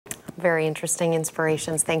Very interesting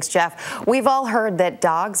inspirations. Thanks, Jeff. We've all heard that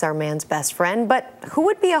dogs are man's best friend, but who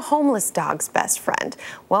would be a homeless dog's best friend?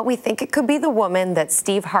 Well, we think it could be the woman that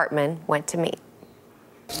Steve Hartman went to meet.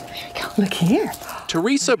 There we go. Look here.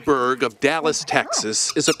 Theresa Berg of Dallas,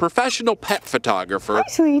 Texas, is a professional pet photographer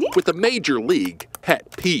with a major league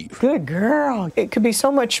pet peeve. Good girl. It could be so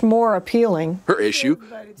much more appealing. Her issue,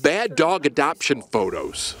 bad dog adoption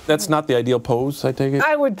photos. That's not the ideal pose, I take it?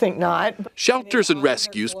 I would think not. Shelters and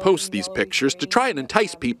rescues post these pictures to try and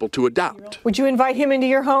entice people to adopt. Would you invite him into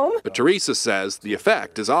your home? But Theresa says the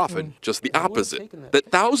effect is often just the opposite, that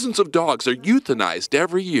thousands of dogs are euthanized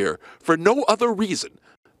every year for no other reason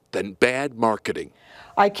than bad marketing.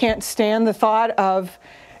 I can't stand the thought of,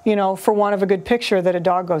 for want of a good picture, that a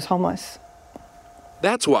dog goes homeless.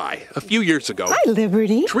 That's why, a few years ago, Hi,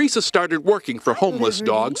 Liberty. Theresa started working for homeless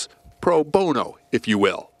dogs, pro bono, if you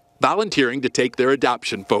will, volunteering to take their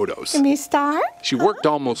adoption photos. Give me a star. She worked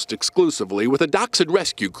almost exclusively with a dachshund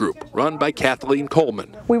rescue group run by Kathleen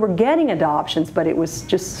Coleman. We were getting adoptions, but it was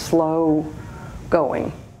just slow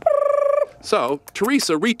going. So,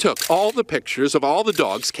 Theresa retook all the pictures of all the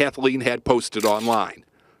dogs Kathleen had posted online,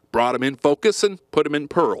 brought them in focus and put them in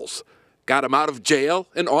pearls, got them out of jail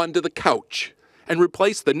and onto the couch, and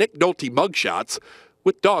replaced the Nick Nolte mugshots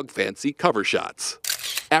with dog fancy cover shots.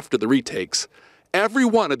 After the retakes, every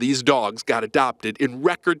one of these dogs got adopted in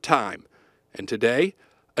record time, and today,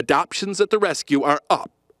 adoptions at the rescue are up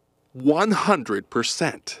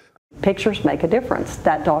 100%. Pictures make a difference.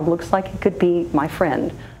 That dog looks like it could be my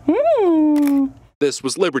friend. This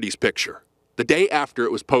was Liberty's picture. The day after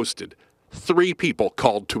it was posted, 3 people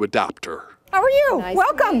called to adopt her. How are you? Nice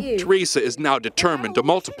Welcome. Theresa is now determined to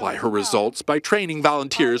multiply her results by training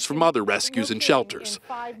volunteers from other rescues and shelters,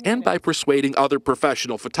 and by persuading other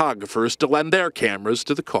professional photographers to lend their cameras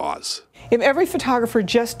to the cause. If every photographer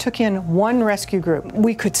just took in one rescue group,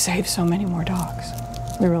 we could save so many more dogs.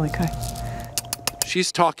 We really could.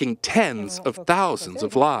 She's talking tens of thousands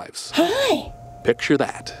of lives. Hi. Picture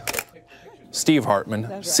that. Steve Hartman,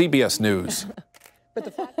 CBS News.